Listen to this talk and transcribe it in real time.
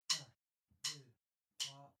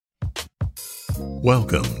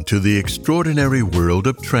Welcome to the extraordinary world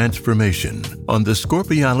of transformation on the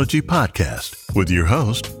Scorpiology podcast with your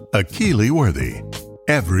host, Akili Worthy.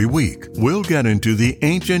 Every week, we'll get into the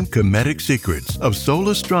ancient Kemetic secrets of soul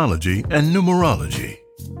astrology and numerology.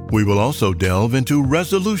 We will also delve into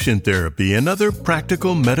resolution therapy and other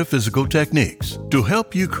practical metaphysical techniques to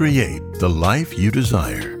help you create the life you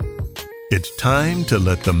desire. It's time to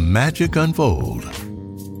let the magic unfold.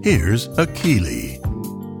 Here's Akili.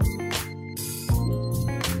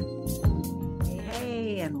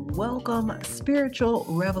 Welcome, spiritual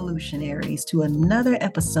revolutionaries, to another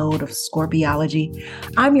episode of Scorpiology.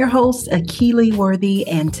 I'm your host, Akili Worthy,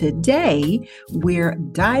 and today we're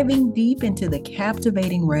diving deep into the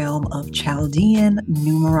captivating realm of Chaldean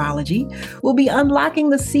numerology. We'll be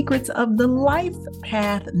unlocking the secrets of the life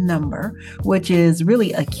path number, which is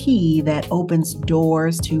really a key that opens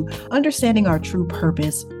doors to understanding our true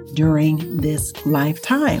purpose during this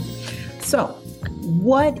lifetime. So,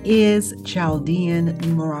 what is Chaldean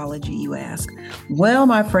numerology, you ask? Well,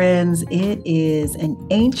 my friends, it is an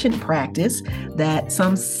ancient practice that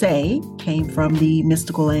some say came from the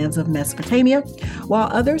mystical lands of Mesopotamia, while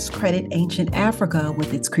others credit ancient Africa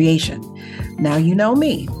with its creation. Now, you know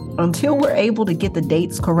me. Until we're able to get the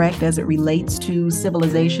dates correct as it relates to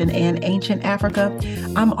civilization and ancient Africa,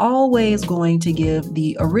 I'm always going to give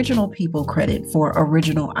the original people credit for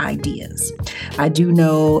original ideas. I do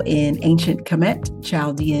know in ancient Kemet,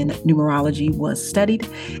 Chaldean numerology was studied,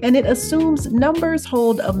 and it assumes numbers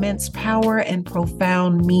hold immense power and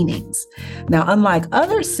profound meanings. Now, unlike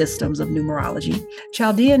other systems of numerology,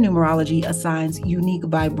 Chaldean numerology assigns unique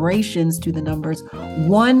vibrations to the numbers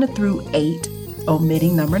 1 through 8,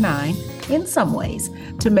 omitting number 9 in some ways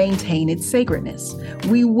to maintain its sacredness.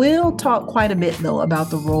 We will talk quite a bit, though, about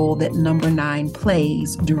the role that number 9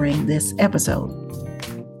 plays during this episode.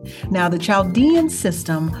 Now, the Chaldean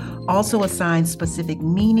system also assigns specific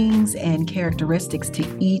meanings and characteristics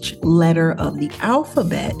to each letter of the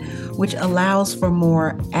alphabet, which allows for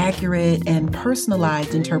more accurate and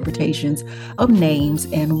personalized interpretations of names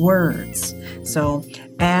and words. So,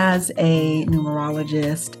 as a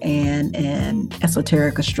numerologist and an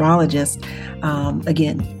esoteric astrologist,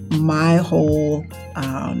 again, my whole,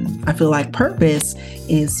 I feel like purpose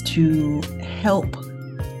is to help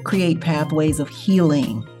create pathways of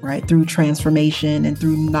healing, right, through transformation and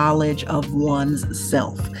through knowledge of one's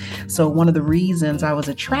self. So one of the reasons I was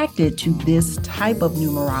attracted to this type of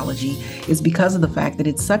numerology is because of the fact that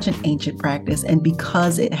it's such an ancient practice and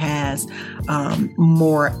because it has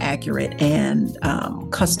more accurate and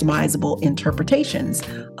customizable interpretations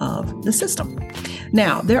of the system.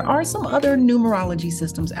 Now, there are some other numerology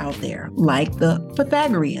systems out there, like the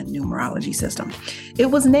Pythagorean numerology system. It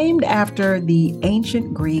was named after the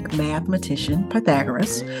ancient Greek mathematician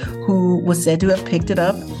Pythagoras, who was said to have picked it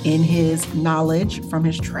up in his knowledge from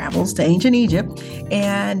his travels to ancient Egypt,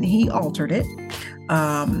 and he altered it.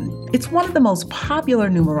 It's one of the most popular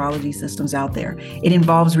numerology systems out there. It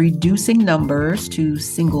involves reducing numbers to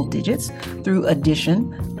single digits through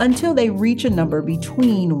addition until they reach a number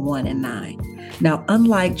between 1 and 9. Now,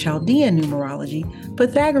 unlike Chaldean numerology,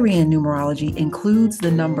 Pythagorean numerology includes the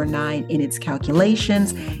number 9 in its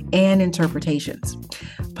calculations and interpretations.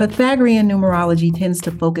 Pythagorean numerology tends to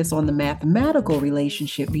focus on the mathematical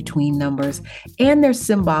relationship between numbers and their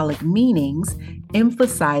symbolic meanings,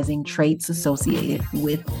 emphasizing traits associated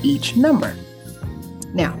with each number.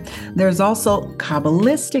 Now, there's also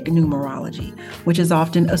Kabbalistic numerology, which is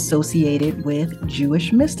often associated with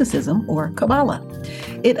Jewish mysticism or Kabbalah.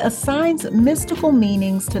 It assigns mystical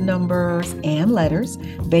meanings to numbers and letters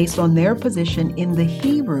based on their position in the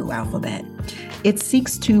Hebrew alphabet. It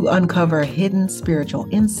seeks to uncover hidden spiritual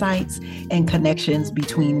insights and connections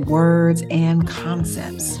between words and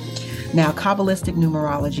concepts. Now, Kabbalistic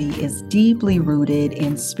numerology is deeply rooted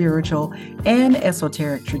in spiritual and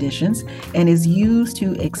esoteric traditions and is used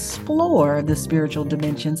to explore the spiritual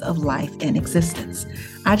dimensions of life and existence.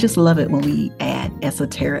 I just love it when we add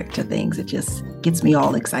esoteric to things. It just gets me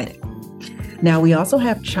all excited. Now, we also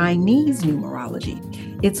have Chinese numerology.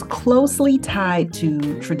 It's closely tied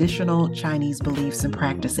to traditional Chinese beliefs and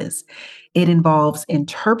practices. It involves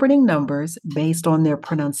interpreting numbers based on their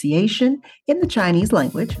pronunciation in the Chinese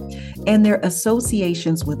language and their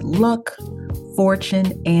associations with luck,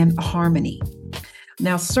 fortune, and harmony.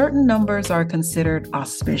 Now, certain numbers are considered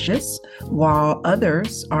auspicious, while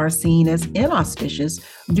others are seen as inauspicious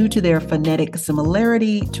due to their phonetic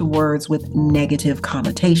similarity to words with negative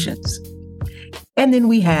connotations. And then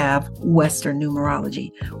we have Western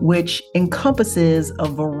numerology, which encompasses a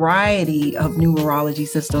variety of numerology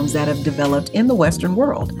systems that have developed in the Western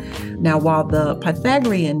world. Now, while the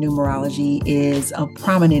Pythagorean numerology is a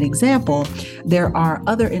prominent example, there are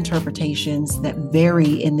other interpretations that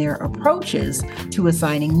vary in their approaches to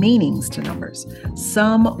assigning meanings to numbers.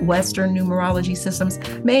 Some Western numerology systems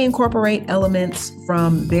may incorporate elements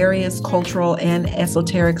from various cultural and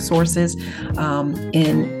esoteric sources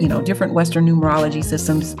in different Western numerology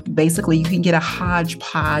systems. Basically, you can get a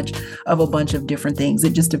hodgepodge of a bunch of different things.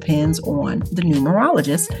 It just depends on the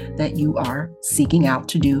numerologist that you are seeking out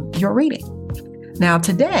to do your reading. Now,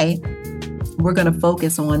 today, we're going to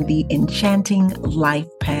focus on the enchanting life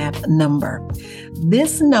path number.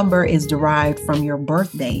 This number is derived from your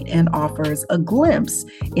birth date and offers a glimpse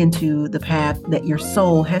into the path that your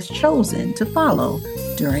soul has chosen to follow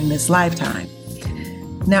during this lifetime.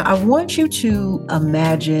 Now, I want you to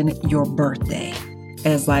imagine your birthday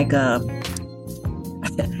as like a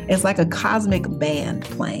cosmic band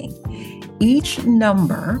playing. Each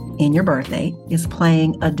number in your birthday is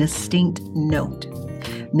playing a distinct note.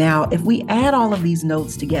 Now, if we add all of these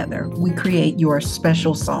notes together, we create your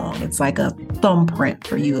special song. It's like a thumbprint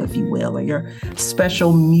for you, if you will, or your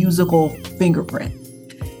special musical fingerprint.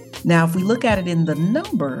 Now, if we look at it in the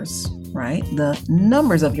numbers, right, the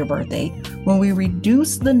numbers of your birthday, when we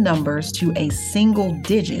reduce the numbers to a single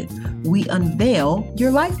digit, we unveil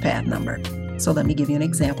your life path number. So let me give you an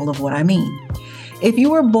example of what I mean. If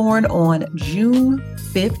you were born on June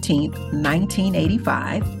 15th,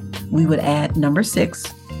 1985, we would add number 6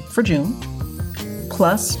 for June,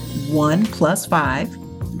 plus 1 plus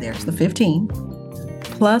 5, there's the 15,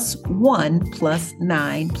 plus 1 plus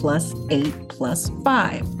 9 plus 8 plus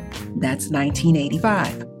 5, that's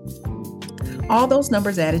 1985. All those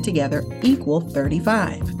numbers added together equal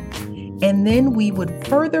 35. And then we would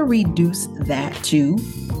further reduce that to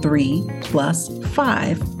 3 plus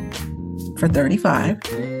 5 for 35,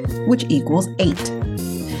 which equals 8.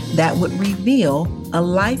 That would reveal a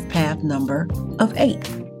life path number of 8.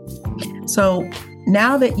 So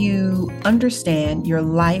now that you understand your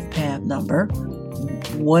life path number,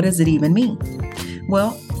 what does it even mean?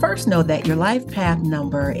 Well, first know that your life path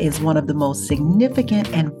number is one of the most significant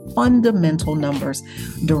and fundamental numbers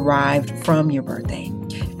derived from your birthday.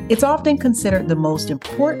 It's often considered the most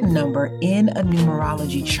important number in a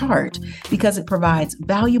numerology chart because it provides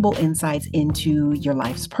valuable insights into your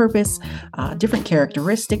life's purpose, different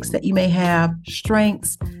characteristics that you may have,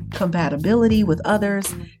 strengths, compatibility with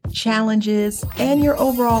others, challenges, and your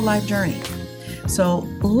overall life journey. So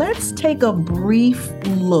let's take a brief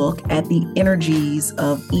look at the energies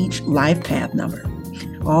of each life path number,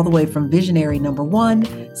 all the way from visionary number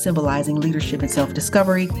 1, symbolizing leadership and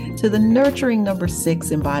self-discovery, to the nurturing number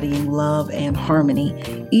 6, embodying love and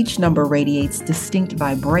harmony. Each number radiates distinct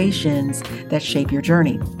vibrations that shape your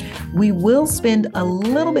journey. We will spend a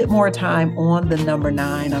little bit more time on the number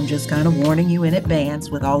 9. I'm just kind of warning you in advance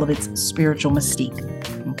with all of its spiritual mystique.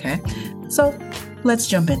 Okay, so let's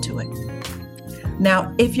jump into it.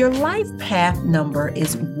 Now, if your life path number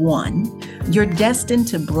is 1, you're destined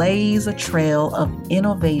to blaze a trail of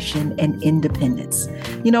innovation and independence.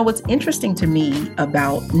 You know, what's interesting to me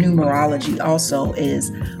about numerology also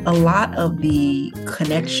is a lot of the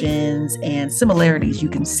connections and similarities you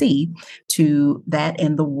can see to that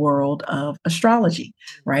in the world of astrology,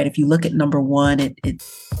 right? If you look at number 1, it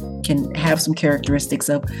can have some characteristics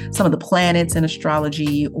of some of the planets in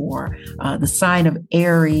astrology, or the sign of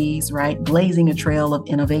Aries, right? Blazing a trail of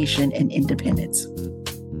innovation and independence.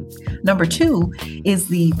 Number 2 is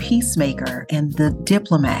the peacemaker and the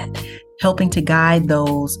diplomat, helping to guide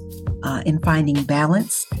those in finding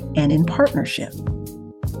balance and in partnership.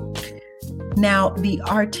 Now, the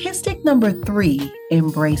artistic number 3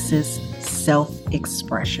 embraces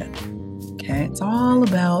self-expression. Okay, it's all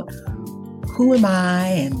about who am I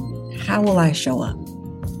and how will I show up?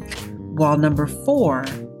 While number 4,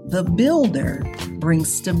 the builder,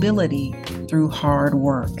 brings stability through hard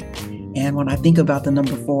work. And when I think about the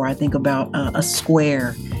number 4, I think about a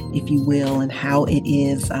square, if you will, and how it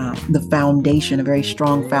is the foundation, a very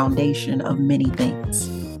strong foundation of many things.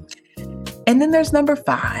 And then there's number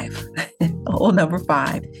 5, number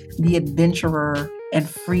 5, the adventurer and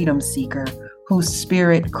freedom seeker whose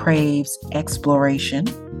spirit craves exploration.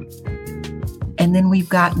 And then we've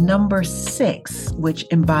got number 6, which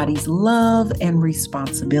embodies love and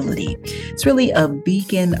responsibility. It's really a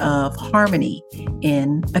beacon of harmony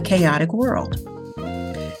in a chaotic world.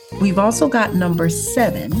 We've also got number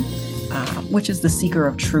 7, which is the seeker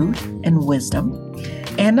of truth and wisdom.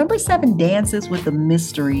 And number 7 dances with the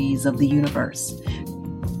mysteries of the universe.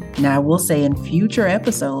 Now, I will say in future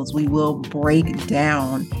episodes, we will break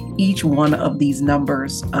down each one of these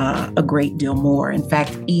numbers a great deal more. In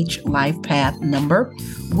fact, each life path number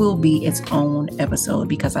will be its own episode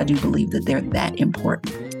because I do believe that they're that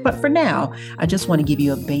important. But for now, I just want to give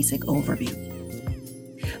you a basic overview.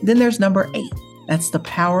 Then there's number 8. That's the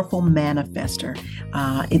powerful manifester.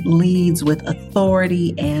 It leads with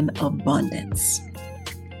authority and abundance.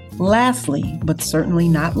 Lastly, but certainly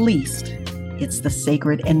not least, it's the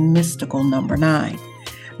sacred and mystical number 9.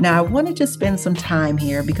 Now, I wanted to spend some time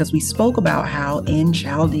here because we spoke about how in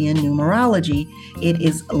Chaldean numerology, it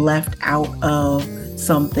is left out of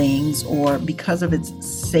some things, or because of its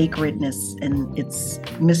sacredness and its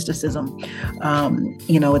mysticism,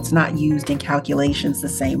 it's not used in calculations the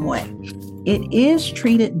same way. It is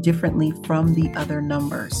treated differently from the other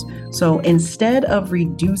numbers. So instead of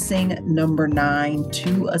reducing number 9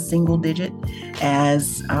 to a single digit,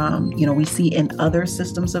 as we see in other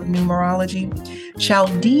systems of numerology,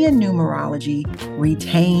 Chaldean numerology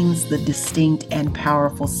retains the distinct and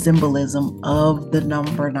powerful symbolism of the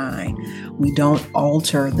number 9. We don't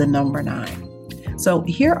alter the number 9. So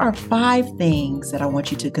here are 5 things that I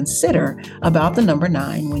want you to consider about the number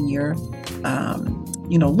 9 when you're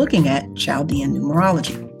looking at Chaldean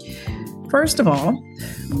numerology. First of all,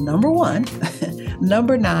 number 1,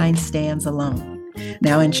 number 9 stands alone.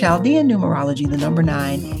 Now, in Chaldean numerology, the number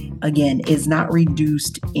 9, again, is not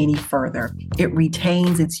reduced any further. It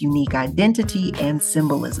retains its unique identity and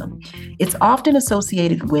symbolism. It's often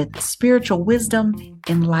associated with spiritual wisdom,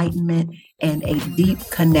 enlightenment, and a deep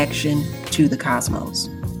connection to the cosmos.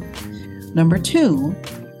 Number 2,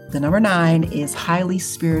 the number 9 is highly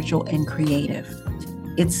spiritual and creative.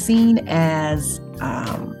 It's seen as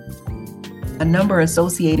a number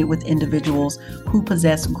associated with individuals who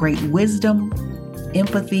possess great wisdom,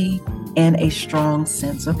 empathy, and a strong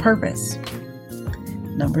sense of purpose.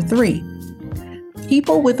 Number 3,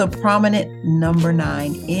 people with a prominent number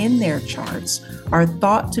 9 in their charts are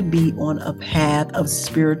thought to be on a path of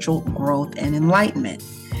spiritual growth and enlightenment.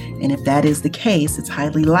 And if that is the case, it's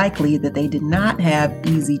highly likely that they did not have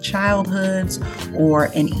easy childhoods or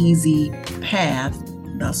an easy path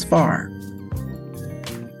thus far.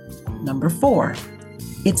 Number 4,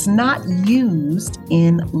 it's not used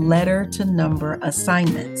in letter to number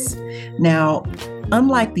assignments. Now,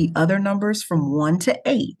 unlike the other numbers from 1 to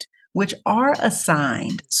 8, which are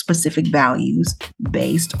assigned specific values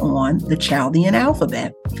based on the Chaldean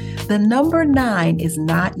alphabet, the number 9 is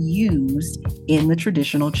not used in the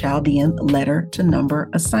traditional Chaldean letter to number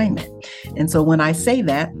assignment. And so when I say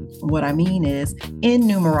that, what I mean is in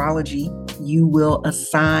numerology, you will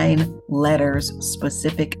assign letters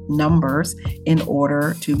specific numbers in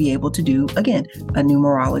order to be able to do, again, a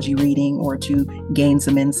numerology reading or to gain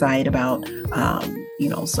some insight about,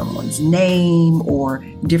 someone's name or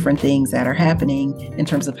different things that are happening in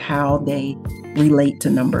terms of how they relate to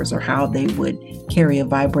numbers or how they would carry a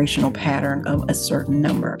vibrational pattern of a certain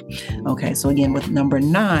number. Okay, so again, with number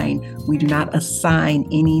 9, we do not assign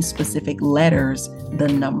any specific letters the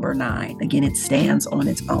number 9. Again, it stands on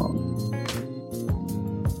its own.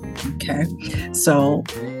 Okay, so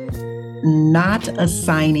not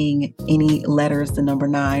assigning any letters to number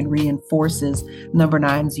 9 reinforces number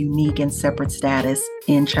 9's unique and separate status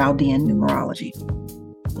in Chaldean numerology.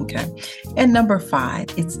 Okay, and number 5,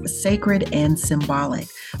 it's sacred and symbolic.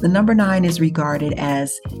 The number 9 is regarded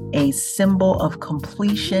as a symbol of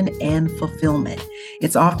completion and fulfillment.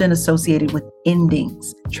 It's often associated with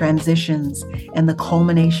endings, transitions, and the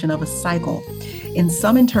culmination of a cycle. In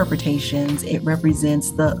some interpretations, it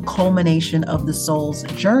represents the culmination of the soul's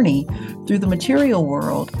journey through the material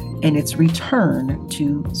world and its return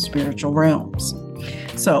to spiritual realms.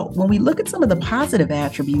 So when we look at some of the positive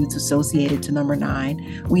attributes associated to number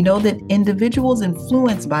 9, we know that individuals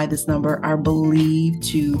influenced by this number are believed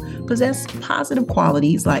to possess positive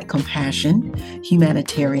qualities like compassion,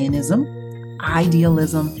 humanitarianism,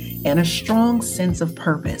 idealism, and a strong sense of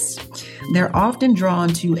purpose. They're often drawn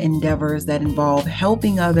to endeavors that involve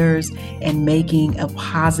helping others and making a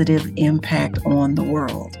positive impact on the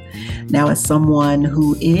world. Now, as someone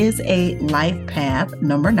who is a life path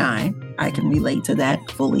number 9, I can relate to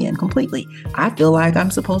that fully and completely. I feel like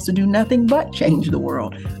I'm supposed to do nothing but change the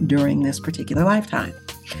world during this particular lifetime.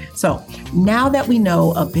 So now that we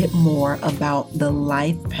know a bit more about the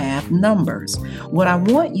life path numbers, what I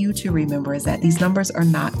want you to remember is that these numbers are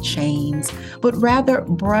not chains, but rather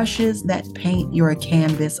brushes that paint your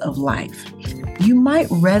canvas of life. You might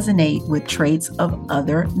resonate with traits of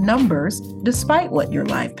other numbers despite what your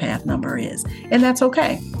life path number is, and that's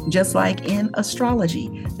okay. Just like in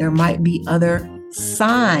astrology, there might be other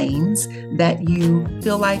signs that you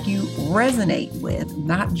feel like you resonate with,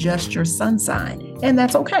 not just your sun sign. And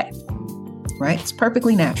that's okay, right? It's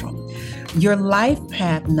perfectly natural. Your life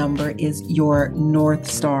path number is your North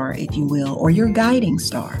Star, if you will, or your guiding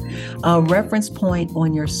star, a reference point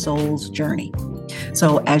on your soul's journey.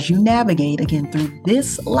 So as you navigate again through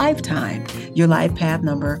this lifetime, your life path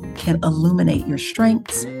number can illuminate your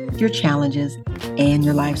strengths, your challenges, and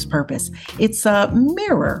your life's purpose. It's a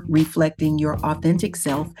mirror reflecting your authentic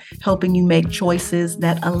self, helping you make choices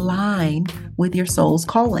that align with your soul's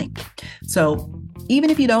calling. So even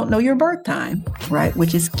if you don't know your birth time, right,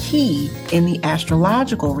 which is key in the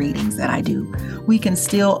astrological readings that I do, we can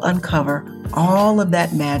still uncover all of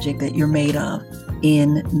that magic that you're made of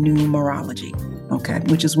in numerology, okay,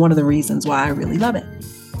 which is one of the reasons why I really love it.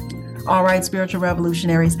 All right, spiritual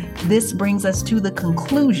revolutionaries, this brings us to the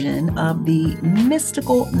conclusion of the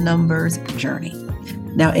mystical numbers journey.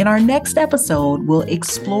 Now, in our next episode, we'll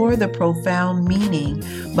explore the profound meaning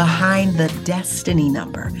behind the destiny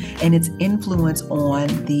number and its influence on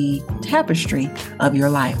the tapestry of your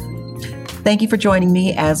life. Thank you for joining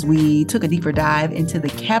me as we took a deeper dive into the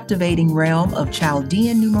captivating realm of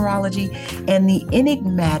Chaldean numerology and the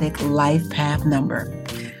enigmatic life path number.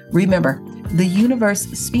 Remember, the universe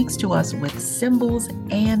speaks to us with symbols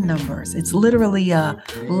and numbers. It's literally a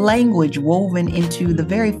language woven into the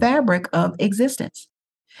very fabric of existence.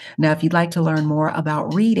 Now, if you'd like to learn more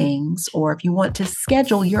about readings, or if you want to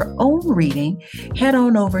schedule your own reading, head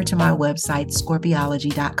on over to my website,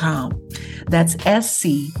 scorpiology.com. That's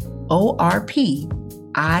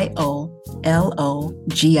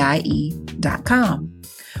SCORPIOLOGIE.com.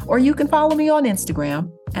 Or you can follow me on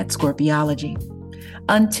Instagram at Scorpiology.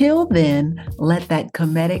 Until then, let that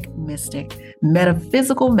comedic, mystic,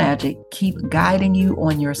 metaphysical magic keep guiding you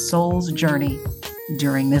on your soul's journey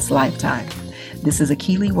during this lifetime. This is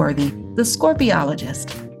Akili Worthy, the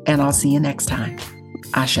Scorpiologist, and I'll see you next time.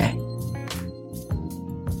 Ashe.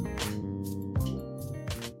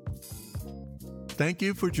 Thank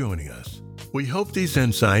you for joining us. We hope these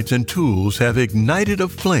insights and tools have ignited a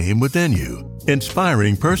flame within you,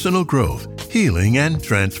 inspiring personal growth, healing, and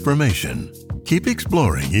transformation. Keep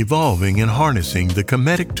exploring, evolving, and harnessing the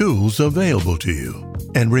comedic tools available to you.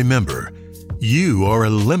 And remember, you are a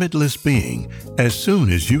limitless being as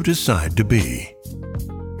soon as you decide to be.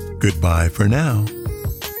 Goodbye for now.